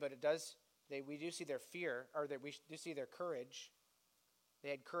afraid, but we do see their fear, or that we do see their courage. They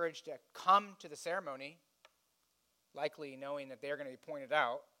had courage to come to the ceremony, likely knowing that they're going to be pointed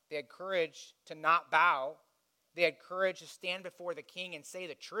out. They had courage to not bow. They had courage to stand before the king and say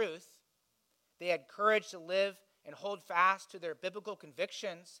the truth. They had courage to live and hold fast to their biblical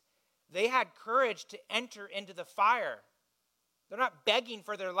convictions. They had courage to enter into the fire. They're not begging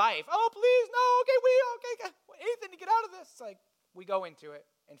for their life. Oh, please, no, okay, anything to get out of this. It's like, we go into it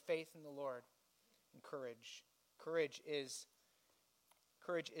in faith in the Lord and courage. Courage is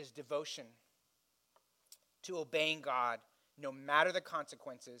devotion to obeying God no matter the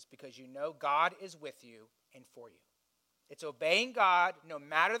consequences, because you know God is with you and for you. It's obeying God no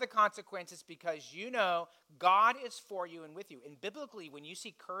matter the consequences, because you know God is for you and with you. And biblically, when you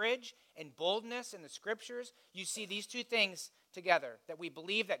see courage and boldness in the scriptures, you see these two things together, that we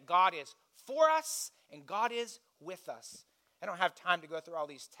believe that God is for us and God is with us. I don't have time to go through all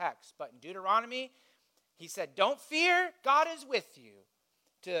these texts, but in Deuteronomy, he said, don't fear, God is with you.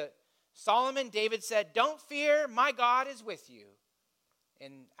 To Solomon, David said, don't fear, my God is with you.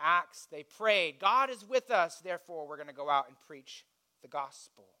 In Acts, they prayed, God is with us, therefore we're going to go out and preach the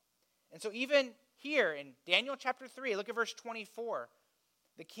gospel. And so even here in Daniel chapter 3, look at verse 24.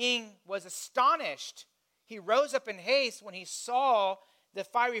 The king was astonished. He rose up in haste when he saw the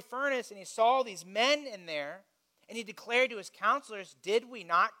fiery furnace and he saw these men in there. And he declared to his counselors, "Did we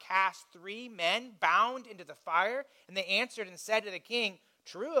not cast 3 men bound into the fire?" And they answered and said to the king,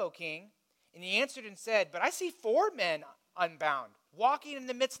 "True, O king." And he answered and said, "But I see 4 men unbound, walking in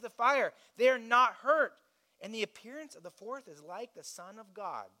the midst of the fire. They are not hurt. And the appearance of the 4th is like the Son of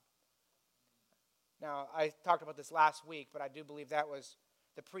God." Now, I talked about this last week, but I do believe that was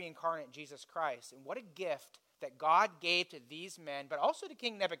the pre-incarnate Jesus Christ. And what a gift that God gave to these men, but also to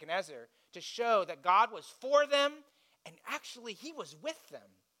King Nebuchadnezzar, to show that God was for them, and actually he was with them.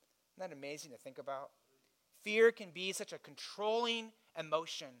 Isn't that amazing to think about? Fear can be such a controlling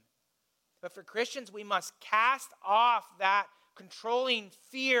emotion. But for Christians, we must cast off that controlling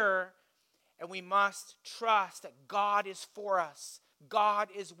fear, and we must trust that God is for us,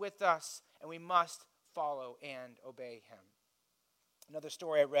 God is with us, and we must follow and obey him. Another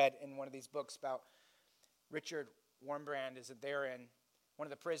story I read in one of these books about Richard Wurmbrand is that they're in one of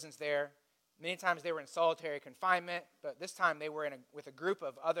the prisons there. Many times they were in solitary confinement, but this time they were with a group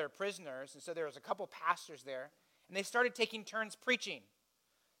of other prisoners, and so there was a couple pastors there, and they started taking turns preaching.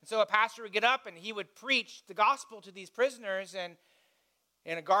 And so a pastor would get up and he would preach the gospel to these prisoners, and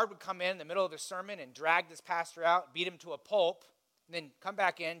a guard would come in the middle of the sermon and drag this pastor out, beat him to a pulp, and then come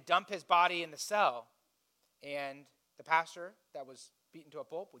back in, dump his body in the cell. And the pastor that was beaten to a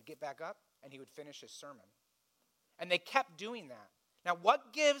pulp would get back up and he would finish his sermon. And they kept doing that. Now,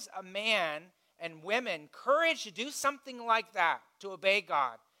 what gives a man and women courage to do something like that, to obey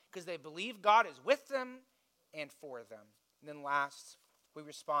God? Because they believe God is with them and for them. And then last, we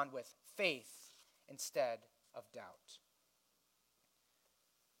respond with faith instead of doubt.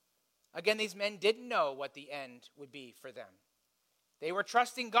 Again, these men didn't know what the end would be for them. They were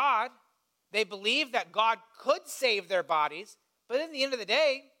trusting God. They believed that God could save their bodies, but at the end of the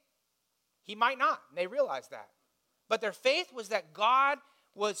day, he might not. And they realized that. But their faith was that God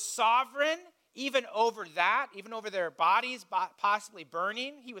was sovereign even over that, even over their bodies possibly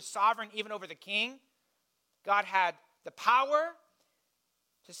burning. He was sovereign even over the king. God had the power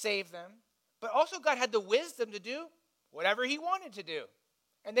to save them, but also God had the wisdom to do whatever he wanted to do.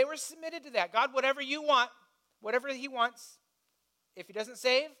 And they were submitted to that. God, whatever you want, whatever he wants. If he doesn't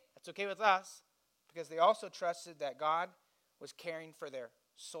save, that's okay with us, because they also trusted that God was caring for their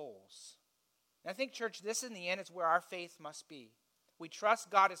souls. And I think, church, this in the end is where our faith must be. We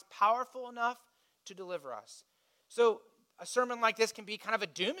trust God is powerful enough to deliver us. So a sermon like this can be kind of a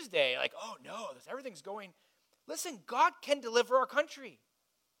doomsday, like, oh no, everything's going. Listen, God can deliver our country.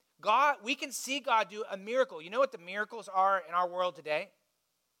 We can see God do a miracle. You know what the miracles are in our world today?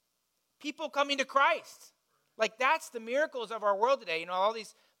 People coming to Christ. Like, that's the miracles of our world today. You know, all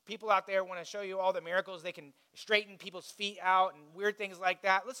these people out there want to show you all the miracles. They can straighten people's feet out and weird things like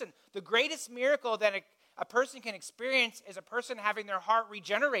that. Listen, the greatest miracle that a person can experience is a person having their heart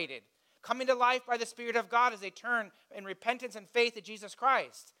regenerated, coming to life by the Spirit of God as they turn in repentance and faith to Jesus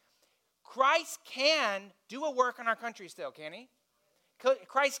Christ. Christ can do a work in our country still, can he?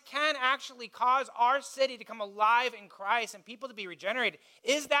 Christ can actually cause our city to come alive in Christ and people to be regenerated.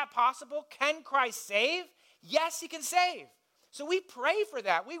 Is that possible? Can Christ save? Yes, he can save. So we pray for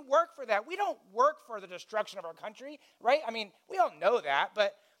that. We work for that. We don't work for the destruction of our country, right? I mean, we all know that,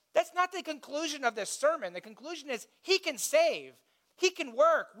 but that's not the conclusion of this sermon. The conclusion is he can save. He can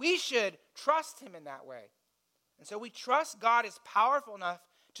work. We should trust him in that way. And so we trust God is powerful enough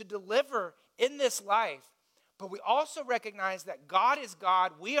to deliver in this life. But we also recognize that God is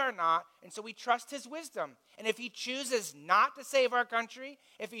God, we are not, and so we trust his wisdom. And if he chooses not to save our country,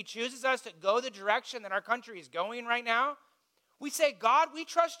 if he chooses us to go the direction that our country is going right now, we say, God, we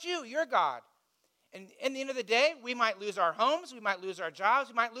trust you, you're God. And in the end of the day, we might lose our homes, we might lose our jobs,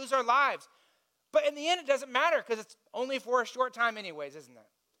 we might lose our lives. But in the end, it doesn't matter because it's only for a short time anyways, isn't it?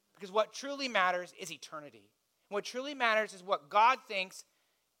 Because what truly matters is eternity. What truly matters is what God thinks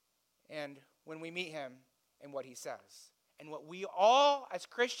and when we meet him, and what he says. And what we all as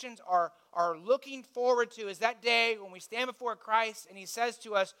Christians are looking forward to is that day when we stand before Christ and he says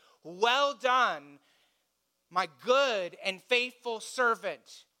to us, well done, my good and faithful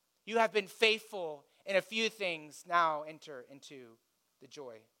servant. You have been faithful in a few things. Now enter into the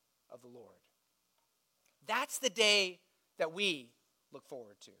joy of the Lord. That's the day that we look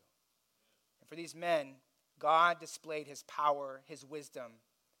forward to. And for these men, God displayed his power, his wisdom.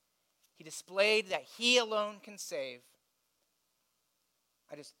 He displayed that he alone can save.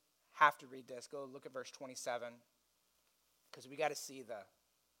 I just have to read this. Go look at verse 27, because we got to see the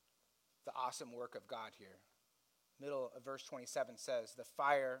awesome work of God here. Middle of verse 27 says, the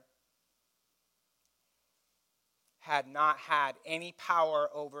fire had not had any power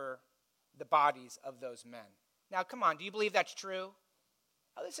over the bodies of those men. Now, come on, do you believe that's true?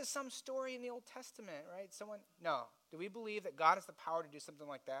 oh, this is some story in the Old Testament, right? No. Do we believe that God has the power to do something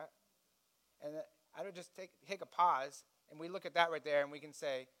like that? And I would just take a pause, and we look at that right there, and we can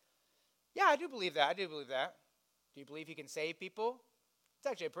say, yeah, I do believe that. Do you believe he can save people?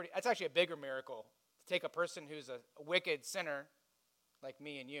 It's actually a bigger miracle to take a person who's a wicked sinner like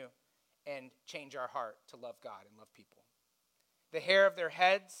me and you and change our heart to love God and love people. The hair of their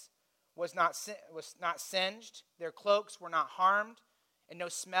heads was not singed, their cloaks were not harmed, and no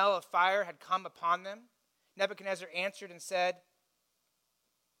smell of fire had come upon them. Nebuchadnezzar answered and said,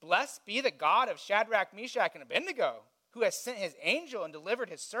 blessed be the God of Shadrach, Meshach, and Abednego, who has sent his angel and delivered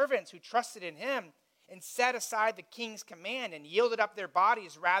his servants who trusted in him and set aside the king's command and yielded up their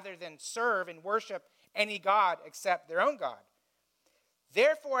bodies rather than serve and worship any god except their own God.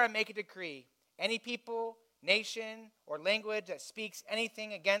 Therefore I make a decree, any people, nation, or language that speaks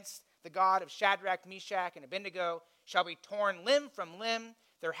anything against the God of Shadrach, Meshach, and Abednego shall be torn limb from limb,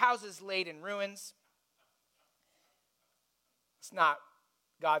 their houses laid in ruins. It's not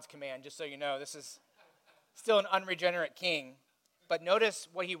God's command, just so you know. This is still an unregenerate king. But notice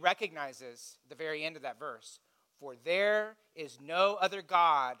what he recognizes at the very end of that verse. For there is no other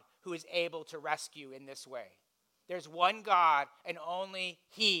God who is able to rescue in this way. There's one God, and only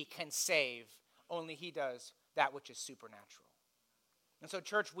he can save. Only he does that which is supernatural. And so,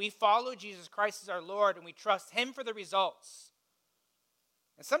 church, we follow Jesus Christ as our Lord, and we trust him for the results.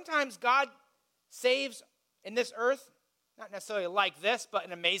 And sometimes God saves in this earth, not necessarily like this, but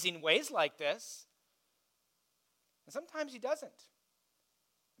in amazing ways like this. And sometimes he doesn't.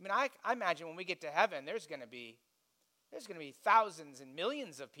 I mean, I imagine when we get to heaven, there's going to be thousands and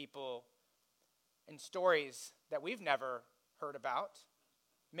millions of people and stories that we've never heard about.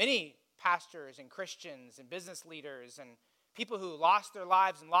 Many pastors and Christians and business leaders and people who lost their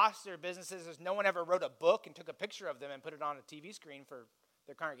lives and lost their businesses as no one ever wrote a book and took a picture of them and put it on a TV screen for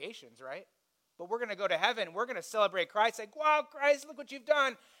their congregations, right? But we're going to go to heaven. We're going to celebrate Christ. Like, wow, Christ, look what you've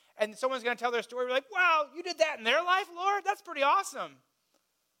done. And someone's going to tell their story. We're like, wow, you did that in their life, Lord? That's pretty awesome.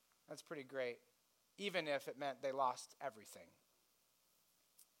 That's pretty great, even if it meant they lost everything.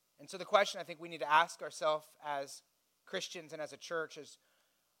 And so the question I think we need to ask ourselves as Christians and as a church is,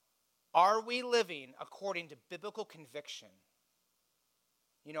 are we living according to biblical conviction?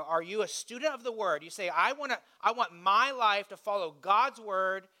 You know, are you a student of the word? You say, I want my life to follow God's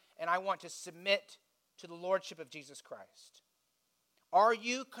word, and I want to submit to the lordship of Jesus Christ. Are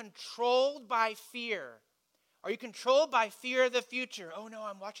you controlled by fear? Are you controlled by fear of the future? Oh no,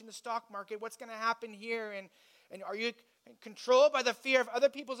 I'm watching the stock market. What's going to happen here? And are you controlled by the fear of other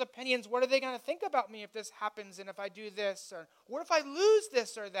people's opinions? What are they going to think about me if this happens and if I do this? Or what if I lose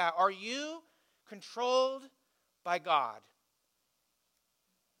this or that? Are you controlled by God?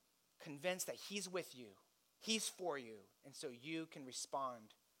 Convinced that he's with you, he's for you, and so you can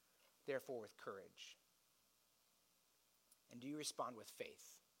respond, therefore, with courage. And do you respond with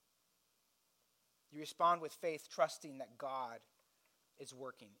faith? You respond with faith, trusting that God is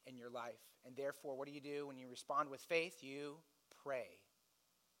working in your life. And therefore, what do? When you respond with faith, you pray.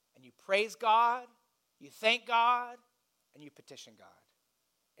 And you praise God, you thank God, and you petition God.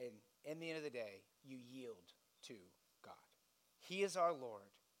 And in the end of the day, you yield to God. He is our Lord.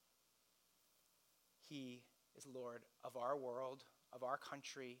 He is Lord of our world, of our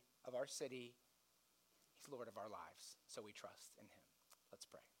country, of our city. He's Lord of our lives, so we trust in him. Let's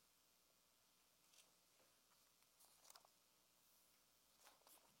pray.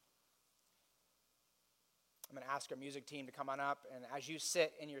 I'm going to ask our music team to come on up, and as you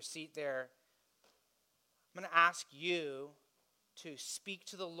sit in your seat there, I'm going to ask you to speak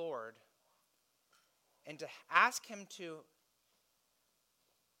to the Lord and to ask him to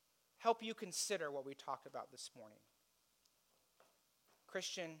help you consider what we talked about this morning.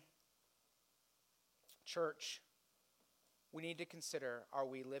 Christian, church, we need to consider, are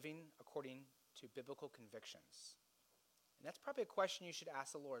we living according to biblical convictions? And that's probably a question you should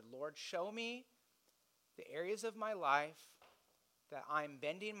ask the Lord. Lord, show me the areas of my life that I'm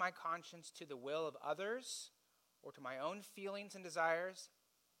bending my conscience to the will of others or to my own feelings and desires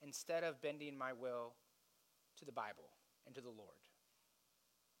instead of bending my will to the Bible and to the Lord.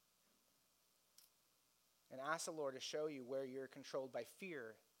 And ask the Lord to show you where you're controlled by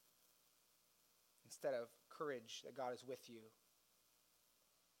fear instead of courage, that God is with you.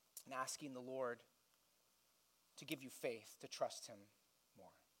 And asking the Lord to give you faith, to trust him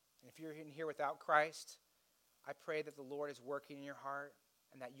more. And if you're in here without Christ, I pray that the Lord is working in your heart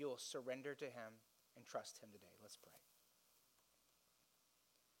and that you'll surrender to him and trust him today. Let's pray.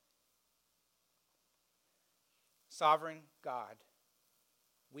 Sovereign God,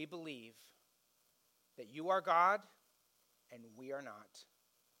 we believe that you are God and we are not.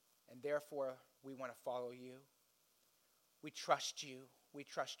 And therefore, we want to follow you. We trust you. We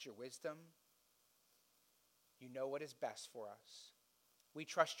trust your wisdom. You know what is best for us. We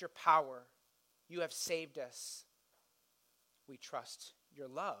trust your power. You have saved us. We trust your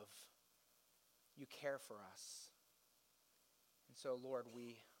love. You care for us. And so, Lord,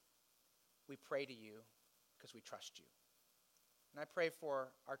 we pray to you because we trust you. And I pray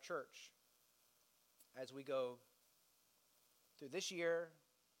for our church as we go through this year,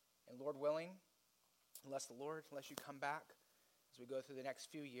 and Lord willing, unless you come back, as we go through the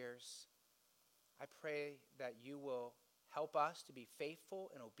next few years, I pray that you will help us to be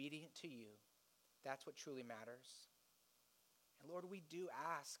faithful and obedient to you. That's what truly matters. And Lord, we do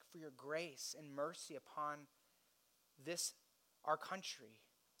ask for your grace and mercy upon this, our country,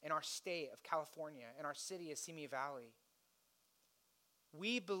 and our state of California, and our city of Simi Valley.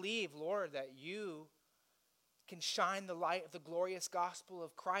 We believe, Lord, that you can shine the light of the glorious gospel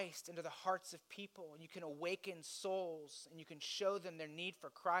of Christ into the hearts of people, and you can awaken souls, and you can show them their need for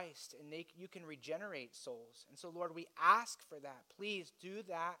Christ, and you can regenerate souls. And so, Lord, we ask for that. Please do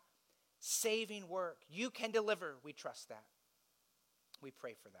that saving work. You can deliver. We trust that. We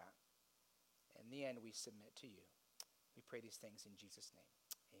pray for that. In the end, we submit to you. We pray these things in Jesus' name.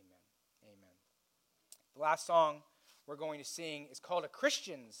 Amen. Amen. The last song we're going to sing is called A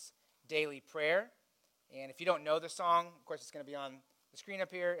Christian's Daily Prayer. And if you don't know the song, of course, it's going to be on the screen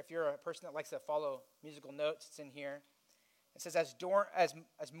up here. If you're a person that likes to follow musical notes, it's in here. It says, as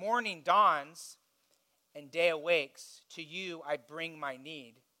morning dawns and day awakes, to you I bring my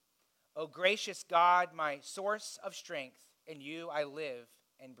need. O gracious God, my source of strength, in you I live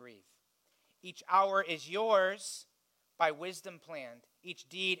and breathe. Each hour is yours by wisdom planned, each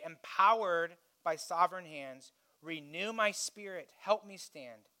deed empowered by sovereign hands. Renew my spirit, help me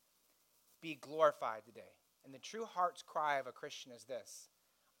stand. Be glorified today. And the true heart's cry of a Christian is this: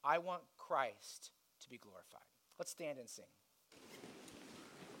 I want Christ to be glorified. Let's stand and sing.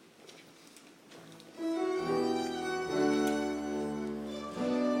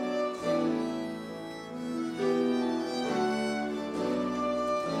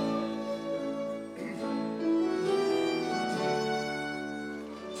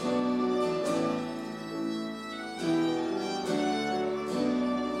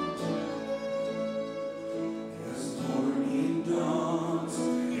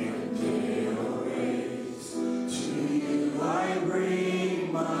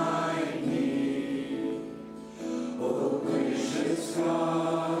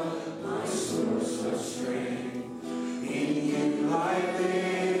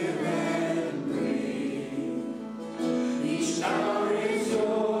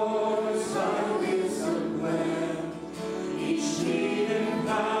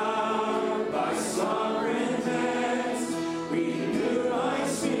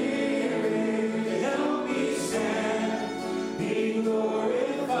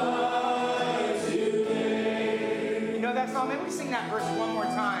 Maybe we sing that verse one more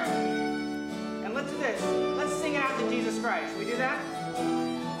time. And let's do this. Let's sing it out to Jesus Christ. We do that?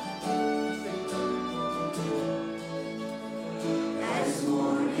 As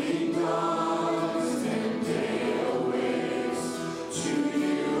morning dawns and day awakes, to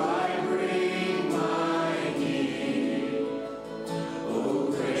you I bring my need.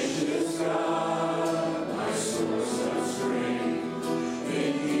 O gracious God, my source of strength,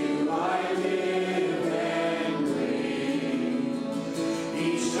 in you I live and breathe.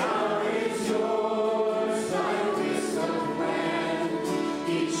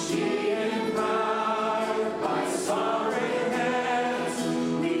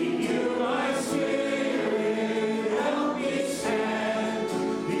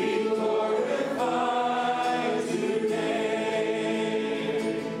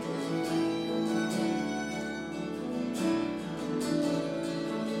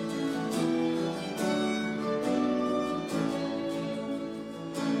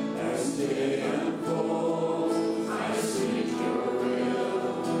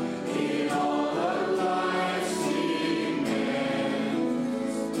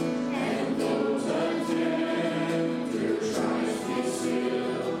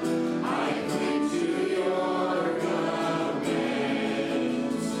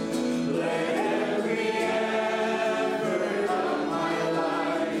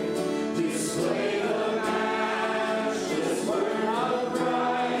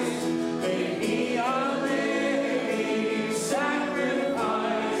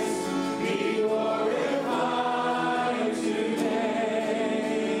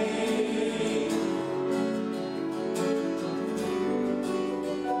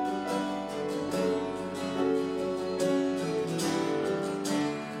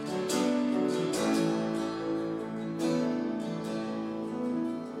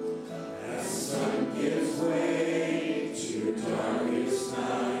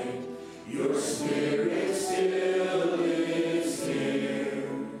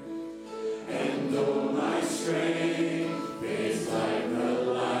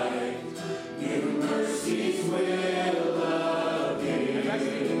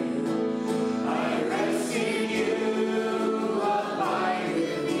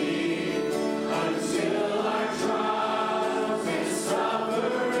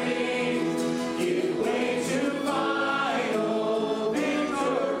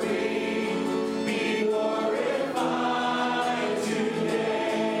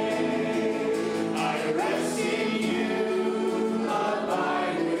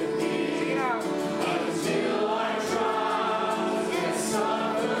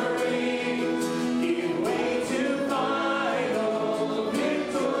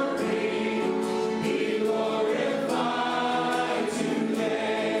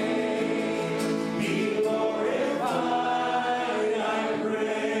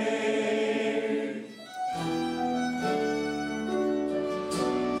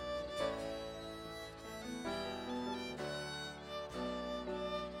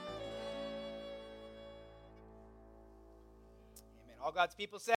 All God's people say,